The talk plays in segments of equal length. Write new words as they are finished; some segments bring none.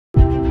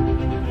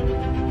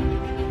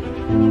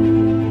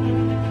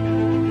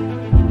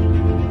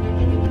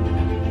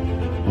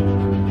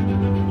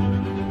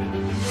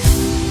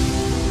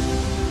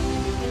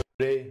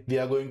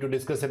to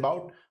discuss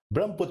about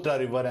Brahmaputra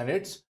river and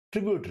its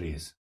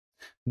tributaries.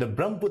 The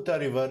Brahmaputra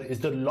river is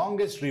the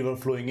longest river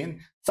flowing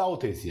in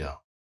South Asia.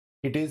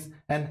 It is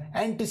an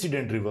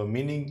antecedent river,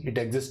 meaning it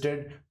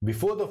existed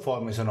before the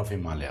formation of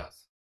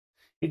Himalayas.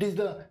 It is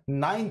the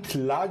 9th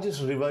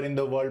largest river in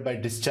the world by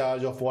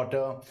discharge of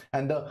water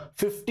and the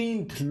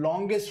 15th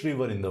longest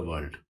river in the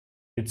world.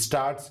 It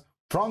starts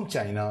from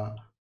China,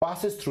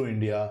 passes through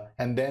India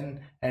and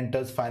then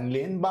enters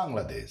finally in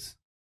Bangladesh.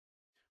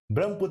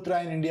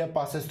 Brahmaputra in India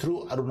passes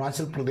through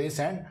Arunachal Pradesh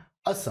and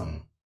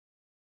Assam.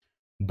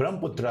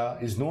 Brahmaputra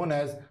is known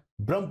as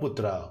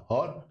Brahmaputra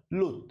or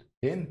Lut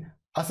in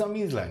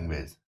Assamese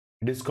language.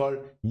 It is called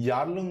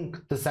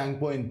Yarlung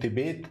Tsangpo in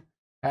Tibet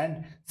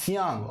and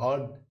Siang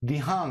or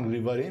Dihang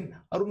river in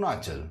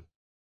Arunachal.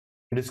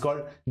 It is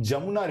called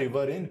Jamuna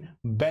river in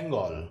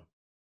Bengal.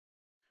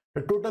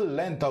 The total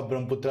length of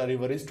Brahmaputra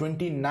river is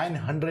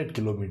 2900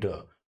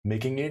 km,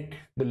 making it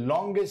the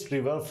longest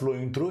river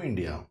flowing through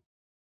India.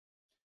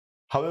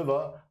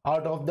 However,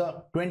 out of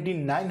the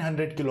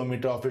 2900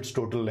 km of its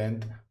total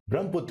length,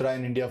 Brahmaputra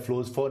in India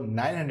flows for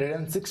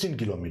 916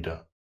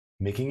 km,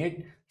 making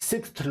it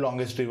 6th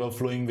longest river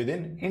flowing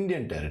within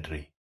Indian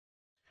territory.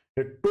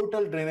 The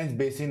total drainage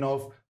basin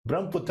of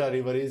Brahmaputra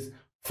river is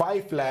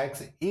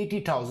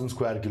 5,80,000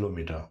 square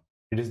kilometer.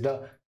 It is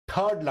the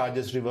 3rd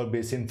largest river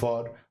basin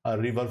for a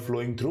river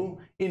flowing through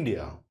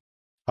India.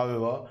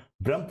 However,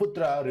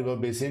 Brahmaputra river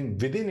basin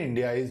within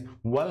India is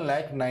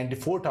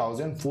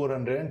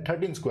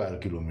 1,94,413 square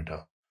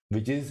kilometer,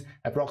 which is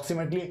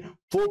approximately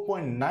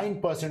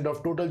 4.9%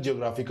 of total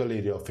geographical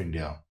area of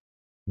India,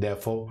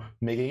 therefore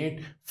making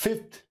it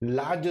 5th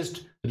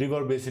largest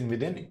river basin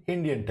within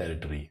Indian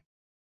territory.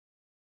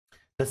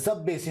 The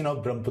sub-basin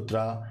of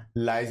Brahmaputra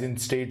lies in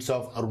states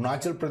of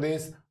Arunachal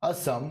Pradesh,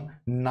 Assam,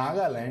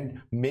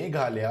 Nagaland,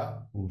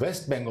 Meghalaya,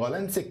 West Bengal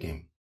and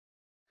Sikkim.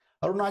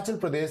 Arunachal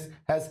Pradesh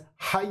has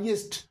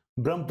highest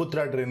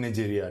Brahmaputra drainage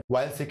area,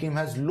 while Sikkim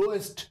has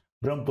lowest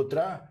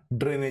Brahmaputra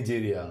drainage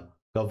area,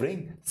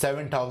 covering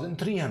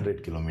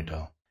 7,300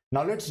 km.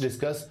 Now let's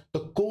discuss the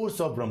course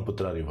of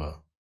Brahmaputra river.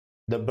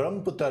 The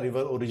Brahmaputra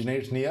river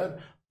originates near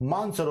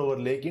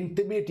Mansarovar Lake in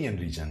Tibetan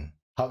region.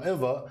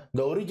 However,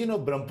 the origin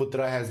of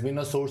Brahmaputra has been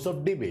a source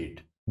of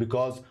debate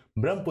because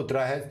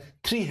Brahmaputra has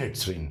 3 head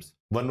streams,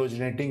 one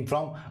originating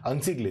from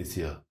Angsi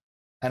Glacier,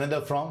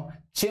 another from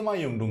Chema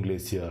Yongdung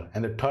Glacier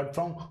and the 3rd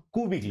from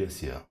Kubi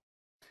Glacier.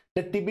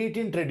 The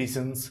Tibetan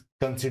traditions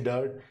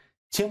considered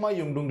Chema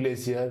Yongdung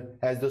Glacier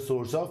as the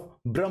source of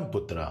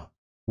Brahmaputra,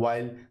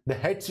 while the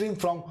headstream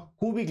from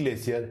Kubi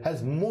Glacier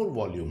has more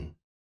volume,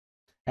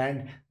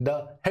 and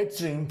the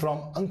headstream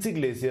from Angsi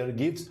Glacier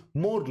gives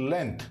more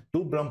length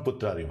to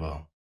Brahmaputra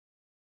river.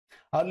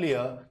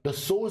 Earlier, the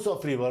source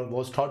of river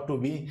was thought to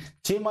be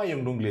Chema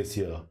Yongdung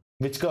Glacier,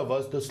 which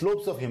covers the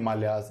slopes of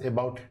Himalayas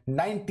about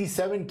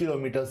 97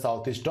 km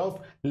southeast of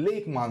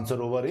Lake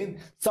Mansarovar in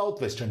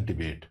southwestern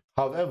Tibet.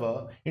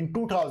 However, in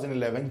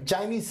 2011,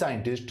 Chinese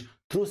scientists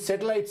through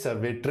satellite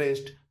survey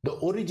traced the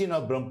origin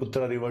of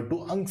Brahmaputra river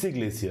to Angsi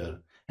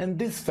Glacier, and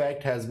this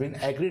fact has been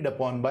agreed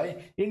upon by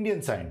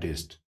Indian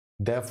scientists.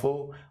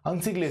 Therefore,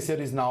 Angsi Glacier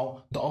is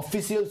now the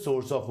official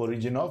source of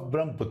origin of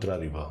Brahmaputra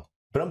river.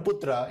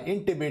 Brahmaputra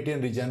in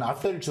Tibetan region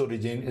after its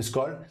origin is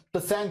called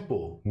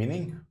Tsangpo,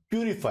 meaning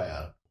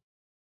purifier.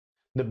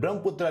 The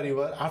Brahmaputra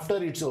river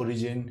after its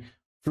origin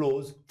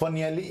flows for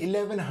nearly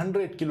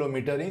 1100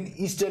 km in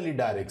easterly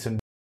direction.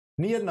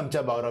 Near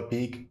Namcha Baura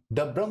peak,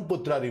 the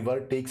Brahmaputra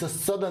river takes a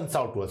southern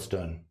southwest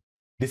turn.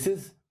 This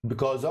is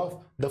because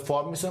of the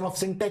formation of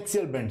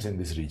syntaxial bends in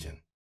this region.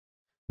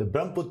 The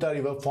Brahmaputra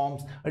river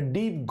forms a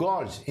deep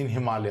gorge in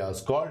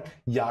Himalayas called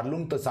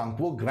Yarlung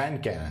Tsangpo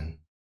Grand Canyon,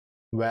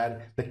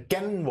 where the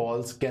canyon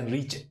walls can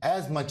reach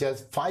as much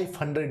as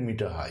 500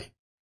 meters high.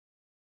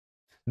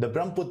 The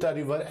Brahmaputra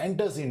river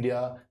enters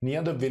India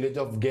near the village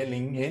of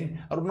Geling in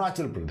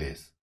Arunachal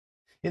Pradesh.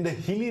 In the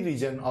hilly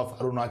region of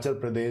Arunachal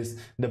Pradesh,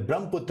 the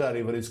Brahmaputra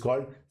river is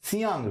called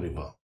Siang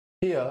River.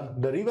 Here,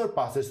 the river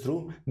passes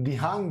through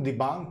Dihang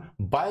Dibang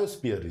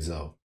Biosphere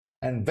Reserve.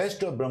 And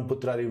west of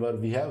Brahmaputra river,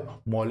 we have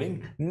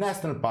Moling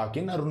National Park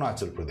in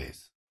Arunachal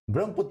Pradesh.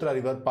 Brahmaputra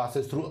river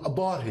passes through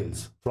Abor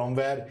Hills, from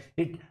where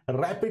it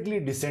rapidly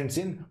descends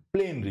in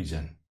plain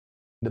region.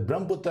 The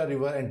Brahmaputra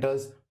river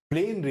enters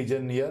plain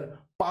region near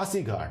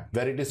Pasighat,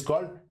 where it is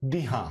called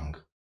Dihang.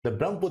 The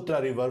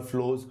Brahmaputra river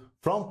flows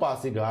from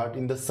Pasighat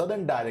in the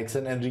southern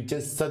direction and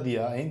reaches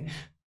Sadia in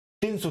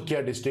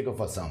Tinsukia district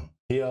of Assam.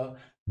 Here,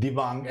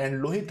 Dibang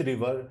and Lohit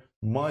river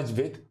merge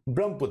with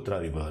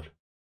Brahmaputra river.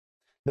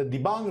 The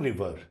Dibang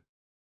river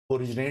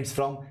originates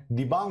from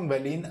Dibang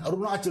Valley in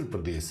Arunachal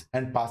Pradesh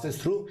and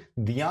passes through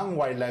Diang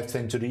Wildlife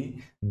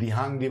Sanctuary,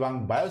 Dihang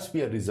Dibang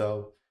Biosphere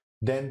Reserve.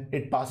 Then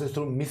it passes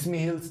through Mismi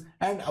Hills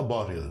and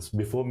Abor Hills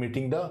before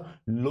meeting the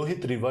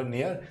Lohit river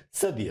near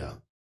Sadia.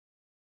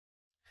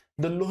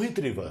 The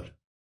Lohit river,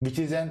 which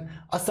is an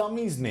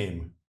Assamese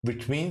name,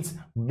 which means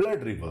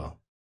blood river.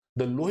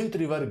 The Lohit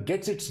river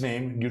gets its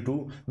name due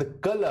to the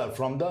color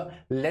from the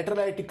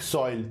lateritic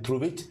soil through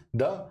which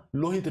the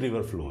Lohit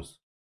river flows.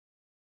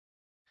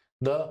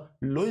 the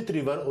Lohit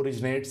River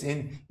originates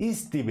in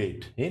East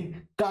Tibet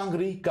in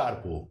Kangri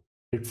Karpo.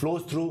 It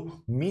flows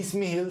through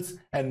Mismi Hills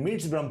and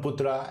meets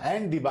Brahmaputra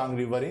and Dibang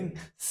River in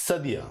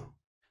Sadia.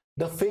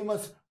 The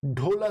famous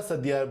Dhola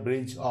Sadia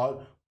Bridge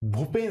or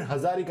Bhupen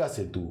Hazarika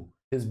Setu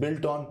is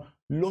built on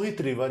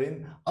Lohit River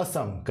in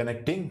Assam,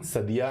 connecting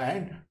Sadia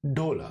and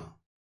Dhola.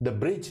 The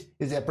bridge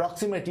is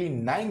approximately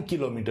 9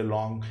 km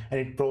long and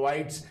it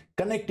provides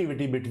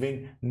connectivity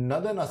between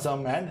northern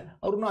Assam and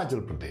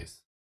Arunachal Pradesh.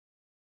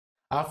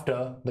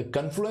 After the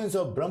confluence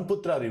of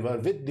Brahmaputra River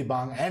with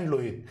Dibang and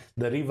Lohit,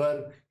 the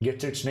river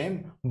gets its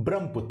name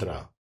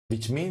Brahmaputra,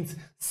 which means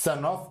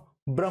son of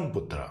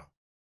Brahmaputra.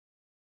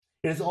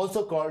 It is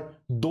also called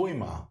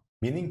Doima,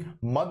 meaning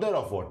mother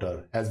of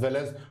water, as well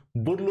as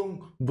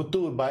Burlung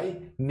Butur by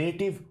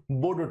native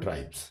Bodo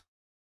tribes.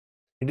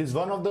 It is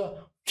one of the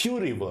few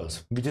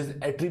rivers which is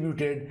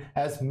attributed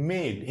as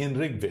male in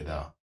Rig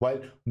Veda,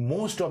 while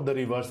most of the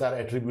rivers are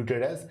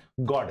attributed as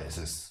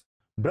goddesses.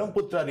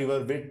 Brahmaputra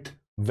river width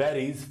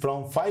varies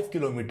from 5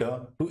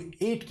 km to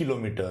 8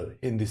 km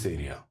in this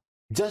area.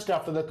 Just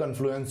after the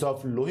confluence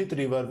of Lohit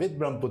River with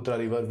Brahmaputra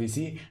River, we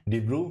see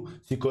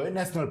Dibru-Sequoia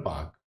National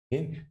Park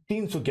in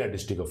Tinsukia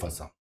district of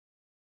Assam.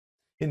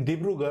 In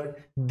Dibrugarh,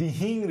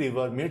 Dihing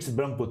River meets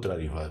Brahmaputra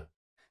River.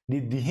 The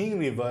Dihing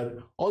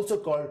River, also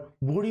called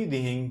Budi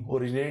Dihing,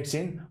 originates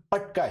in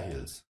Patka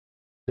Hills.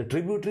 The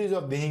tributaries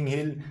of Dihing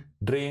Hill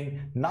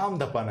drain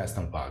Namdapa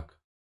National Park.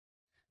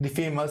 The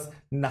famous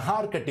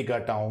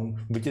Naharkatika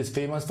town, which is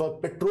famous for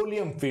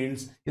petroleum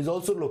fields, is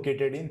also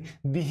located in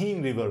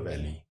Dihing River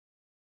Valley.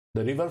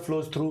 The river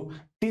flows through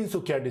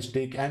Tinsukia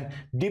district and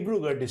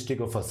Dibrugarh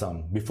district of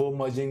Assam before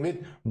merging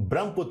with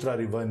Brahmaputra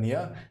River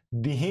near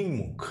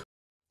Dihingmukh.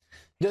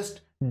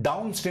 Just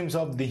downstream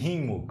of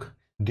Dihingmukh,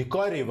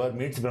 Dikoi River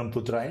meets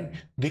Brahmaputra in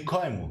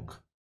Dikoimukh.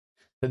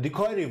 The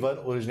Dikoi River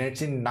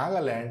originates in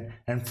Nagaland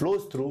and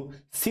flows through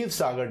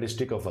Sivsagar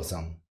district of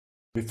Assam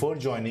before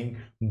joining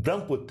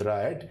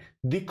Brahmaputra at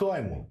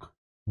Dikoimukh.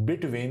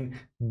 Between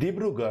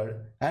Dibrugarh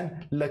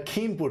and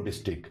Lakhimpur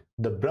district,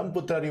 the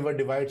Brahmaputra river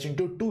divides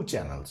into two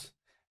channels.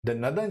 The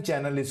northern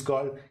channel is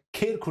called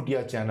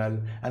Kherkhutia channel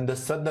and the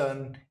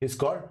southern is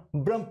called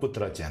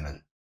Brahmaputra channel.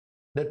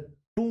 The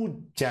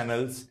two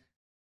channels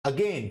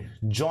again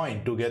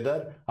join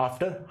together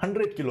after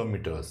 100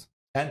 kilometers,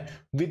 and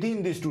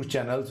within these two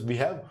channels we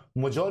have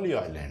Majoli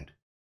Island.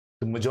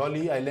 The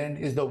Majoli Island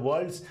is the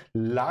world's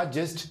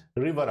largest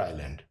river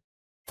island.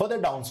 Further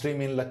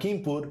downstream in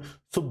Lakhimpur,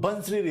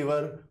 Subansiri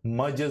River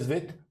merges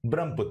with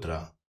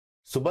Brahmaputra.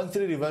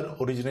 Subansiri River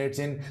originates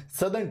in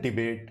southern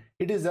Tibet.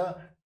 It is a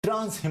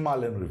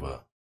trans-Himalayan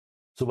river.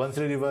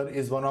 Subansiri River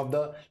is one of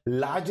the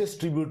largest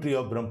tributary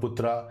of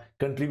Brahmaputra,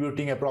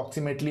 contributing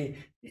approximately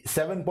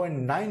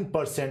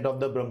 7.9% of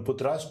the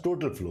Brahmaputra's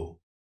total flow.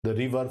 The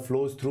river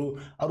flows through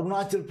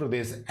Arunachal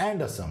Pradesh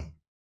and Assam.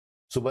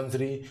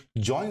 Subansiri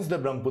joins the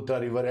Brahmaputra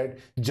River at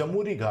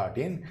Jamuri Ghat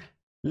in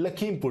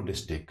Lakhimpur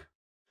district.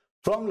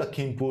 From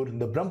Lakhimpur,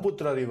 the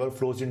Brahmaputra River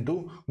flows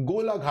into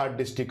Golaghat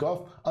district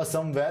of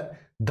Assam, where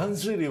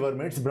Dhansri River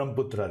meets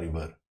Brahmaputra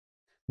River.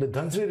 The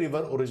Dhansri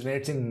River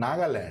originates in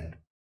Nagaland.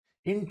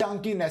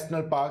 Intanki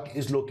National Park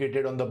is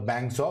located on the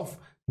banks of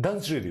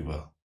Dhansri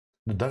River.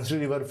 The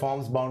Dhansri River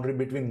forms boundary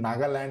between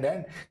Nagaland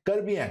and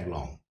Karbi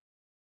Anglong.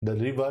 The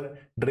river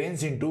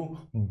drains into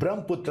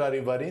Brahmaputra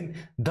River in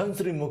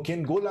Dhansri Mukh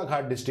in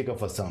Golaghat district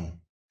of Assam,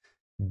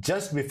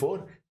 just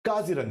before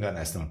Kaziranga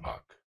National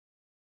Park.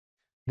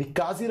 The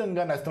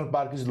Kaziranga National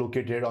Park is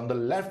located on the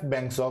left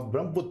banks of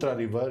Brahmaputra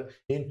River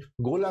in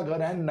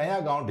Golagarh and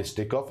Nayagaon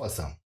district of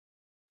Assam.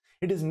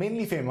 It is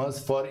mainly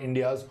famous for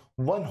India's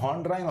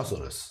one-horned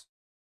rhinoceros.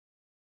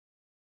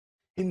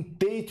 In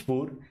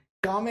Tejpur,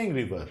 Kameng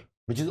River,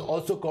 which is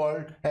also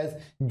called as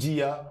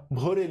Jia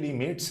Bhoreli,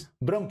 meets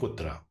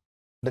Brahmaputra.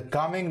 The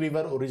Kameng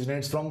River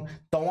originates from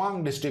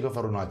Tawang district of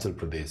Arunachal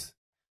Pradesh.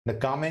 The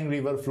Kameng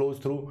River flows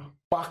through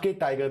Pake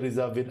Tiger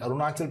Reserve in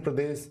Arunachal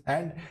Pradesh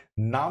and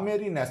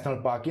Nameri National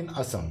Park in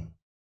Assam.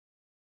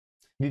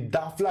 The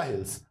Dafla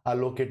Hills are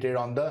located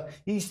on the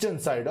eastern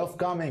side of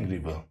Kameng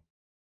River.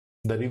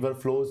 The river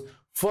flows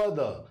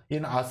further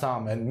in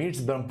Assam and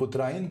meets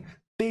Brahmaputra in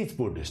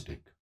Tejpur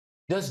district.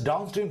 Just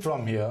downstream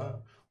from here,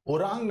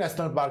 Orang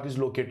National Park is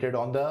located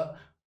on the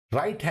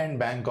right-hand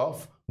bank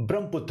of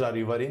Brahmaputra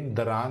River in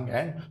Darang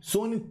and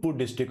Sonitpur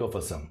district of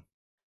Assam.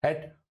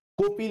 At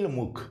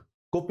Kopilmukh,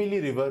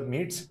 Kopili River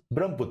meets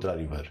Brahmaputra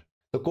River.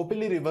 The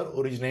Kopili River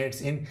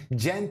originates in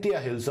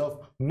Jaintia Hills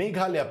of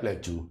Meghalaya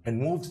Plateau and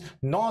moves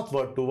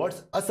northward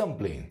towards Assam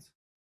Plains.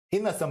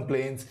 In Assam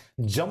Plains,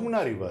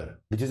 Jamuna River,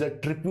 which is a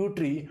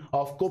tributary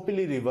of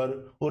Kopili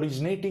River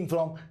originating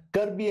from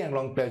Karbi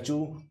Anglong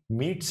Plateau,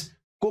 meets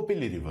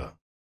Kopili River.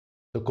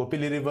 The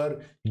Kopili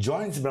River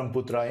joins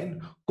Brahmaputra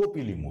in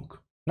Kopilimukh.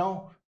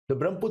 Now, the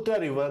Brahmaputra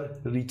River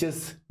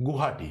reaches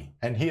Guwahati,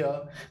 and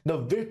here the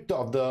width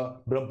of the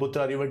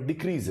Brahmaputra River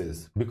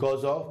decreases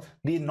because of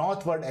the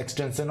northward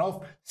extension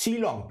of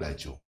Shillong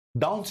Plateau.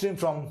 Downstream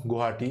from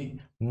Guwahati,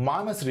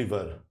 Manas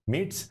River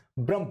meets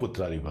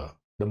Brahmaputra River.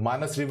 The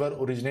Manas River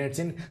originates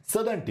in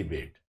southern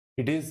Tibet.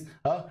 It is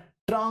a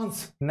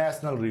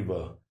transnational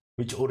river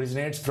which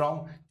originates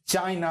from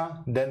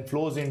China, then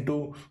flows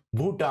into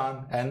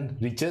Bhutan and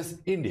reaches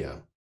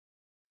India.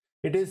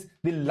 It is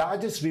the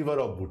largest river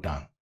of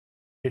Bhutan.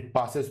 It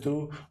passes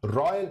through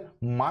Royal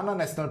Mana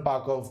National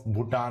Park of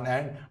Bhutan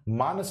and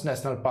Manas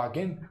National Park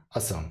in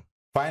Assam.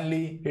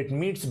 Finally, it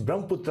meets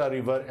Brahmaputra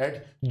River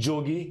at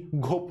Jogi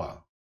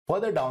Ghopa.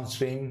 Further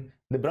downstream,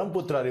 the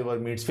Brahmaputra River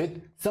meets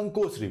with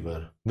Sankos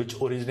River,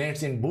 which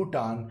originates in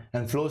Bhutan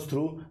and flows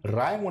through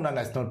Raimuna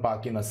National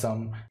Park in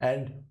Assam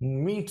and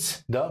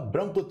meets the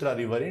Brahmaputra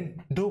River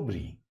in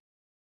Dhubri.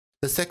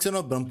 The section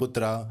of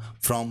Brahmaputra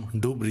from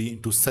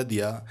Dhubri to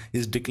Sadia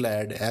is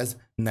declared as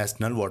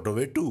National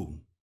Waterway 2.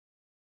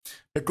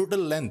 The total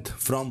length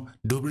from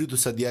Dhubri to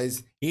Sadia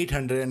is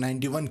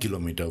 891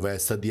 km, where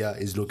Sadia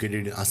is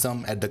located in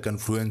Assam at the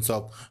confluence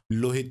of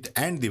Lohit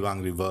and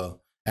Dibang River,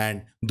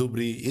 and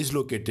Dhubri is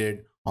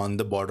located on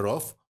the border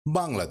of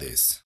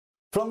Bangladesh.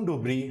 From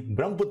Dhubri,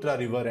 Brahmaputra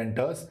River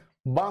enters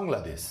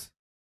Bangladesh.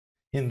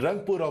 In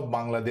Rangpur of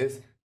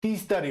Bangladesh,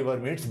 Teesta River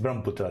meets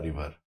Brahmaputra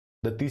River.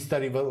 The Teesta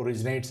River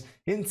originates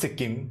in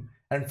Sikkim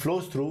and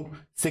flows through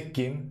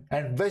Sikkim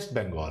and West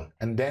Bengal,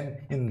 and then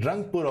in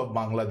Rangpur of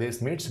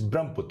Bangladesh meets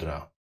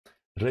Brahmaputra.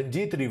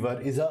 Ranjit River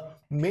is a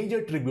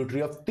major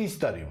tributary of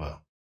Teesta River.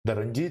 The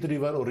Ranjit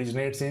River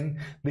originates in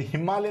the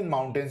Himalayan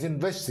mountains in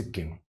West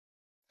Sikkim.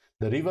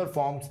 The river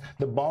forms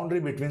the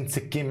boundary between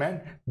Sikkim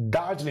and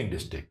Darjeeling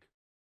district.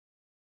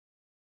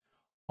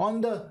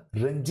 On the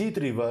Ranjit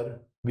River,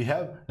 we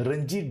have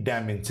Ranjit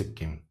Dam in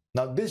Sikkim.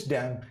 Now this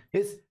dam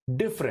is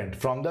different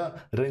from the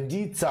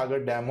Ranjit Sagar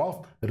Dam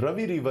of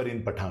Ravi River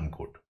in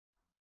Pathankot.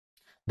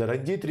 The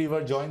Ranjit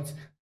River joins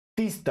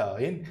Teesta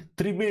in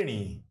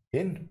Tribeni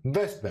in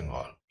West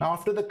Bengal. Now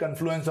after the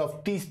confluence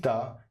of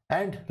Teesta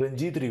and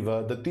Ranjit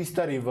River, the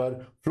Teesta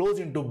River flows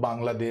into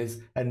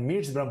Bangladesh and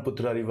meets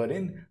Brahmaputra River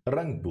in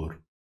Rangpur.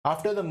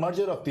 After the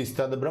merger of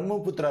Teesta, the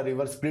Brahmaputra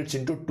River splits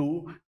into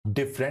two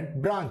different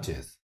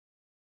branches.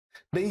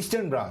 The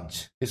eastern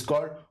branch is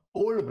called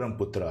Old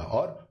Brahmaputra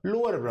or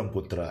Lower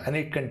Brahmaputra, and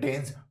it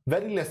contains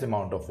very less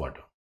amount of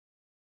water.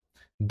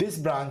 This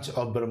branch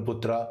of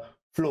Brahmaputra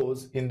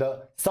flows in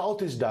the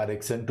southeast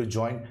direction to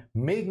join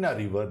Meghna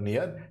River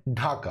near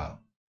Dhaka.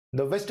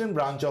 The western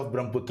branch of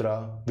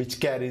Brahmaputra, which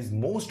carries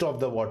most of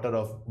the water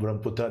of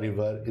Brahmaputra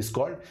River, is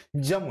called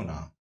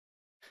Jamuna.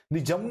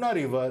 The Jamuna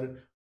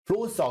River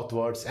flows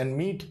southwards and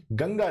meets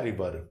Ganga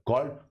River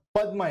called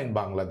Padma in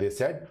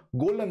Bangladesh at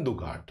Golandu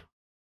Ghat.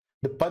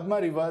 The Padma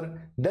River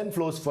then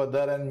flows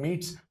further and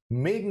meets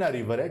Meghna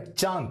River at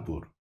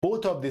Chandpur.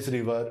 Both of these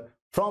rivers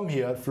from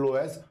here flow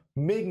as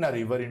Meghna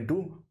River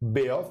into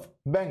Bay of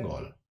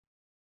Bengal.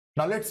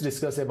 Now let's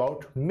discuss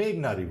about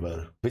Meghna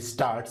River, which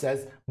starts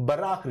as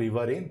Barak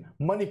River in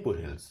Manipur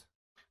Hills.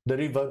 The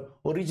river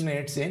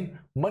originates in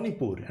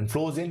Manipur and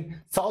flows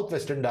in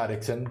southwestern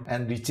direction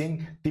and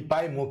reaching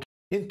Tipai Mukh.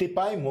 In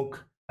Tipai Mukh,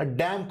 a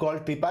dam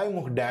called Tipai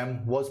Mukh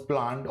Dam was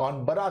planned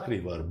on Barak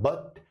River,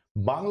 but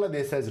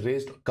Bangladesh has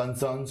raised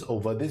concerns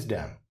over this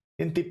dam.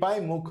 In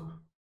Tipai Mukh,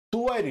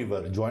 Tuwai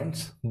River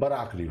joins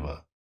Barak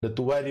River. The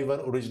Tuwai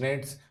River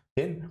originates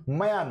in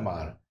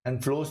Myanmar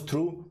and flows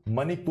through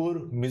Manipur,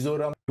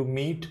 Mizoram to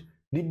meet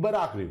the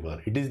Barak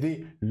River. It is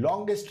the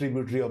longest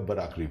tributary of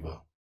Barak River.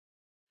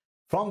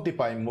 From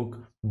Tipai Mukh,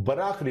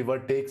 Barak River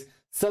takes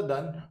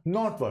southern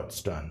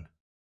northwards turn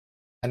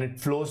and it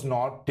flows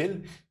north till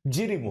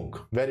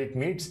Jirimukh, where it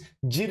meets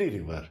Jiri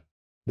River.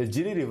 The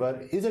Jiri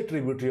River is a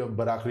tributary of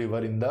Barak River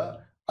in the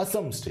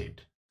Assam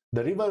state.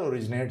 The river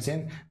originates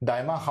in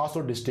Daima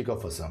Haso district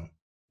of Assam.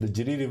 The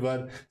Jiri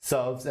River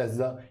serves as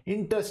the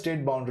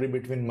interstate boundary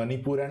between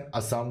Manipur and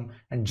Assam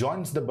and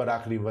joins the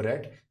Barak River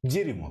at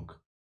Jirimukh.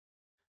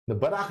 The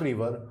Barak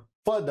River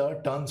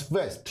further turns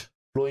west,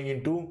 flowing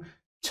into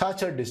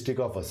Chachar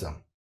district of Assam.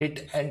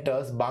 It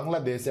enters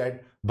Bangladesh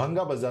at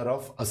Bhanga Bazar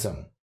of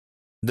Assam.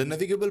 The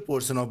navigable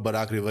portion of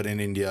Barak River in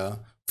India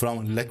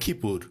from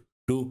Lakhipur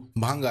to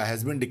Bhanga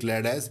has been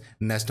declared as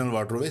National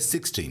Waterway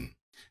 16.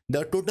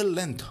 The total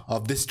length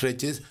of this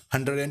stretch is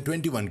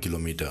 121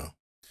 km.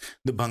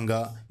 The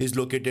Bhanga is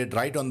located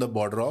right on the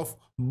border of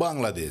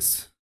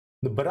Bangladesh.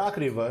 The Barak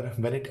River,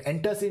 when it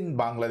enters in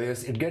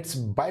Bangladesh, it gets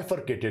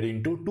bifurcated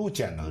into two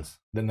channels.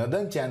 The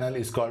northern channel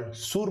is called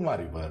Surma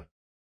River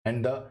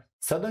and the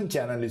southern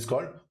channel is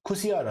called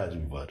Khusiara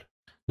River.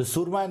 The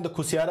Surma and the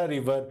Khusiara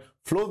River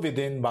flow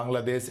within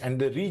Bangladesh and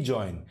they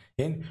rejoin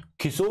in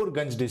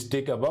Kisorganj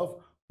district above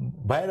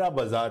Bhaira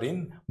Bazar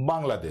in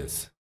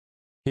Bangladesh.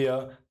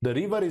 Here, the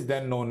river is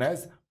then known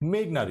as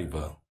Meghna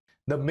River.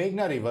 The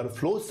Meghna River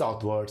flows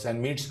southwards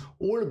and meets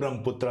Old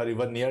Brahmaputra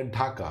River near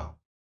Dhaka.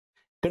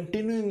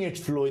 Continuing its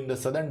flow in the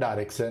southern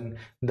direction,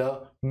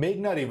 the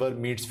Meghna River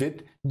meets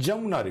with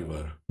Jamuna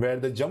River, where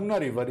the Jamuna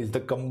River is the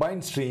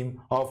combined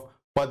stream of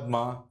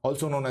Padma,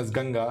 also known as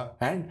Ganga,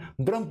 and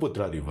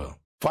Brahmaputra River.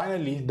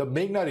 Finally, the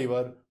Meghna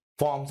River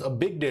forms a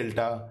big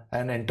delta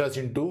and enters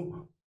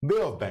into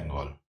Bay of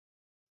Bengal.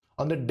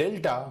 On the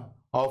delta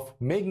of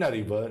Meghna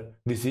River,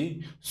 we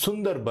see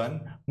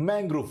Sundarban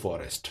mangrove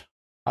forest.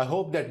 I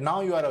hope that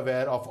now you are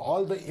aware of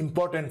all the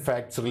important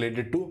facts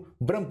related to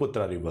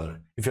Brahmaputra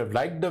river. If you have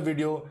liked the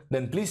video,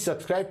 then please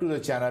subscribe to the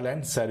channel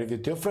and share it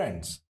with your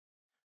friends.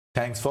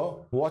 Thanks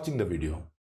for watching the video.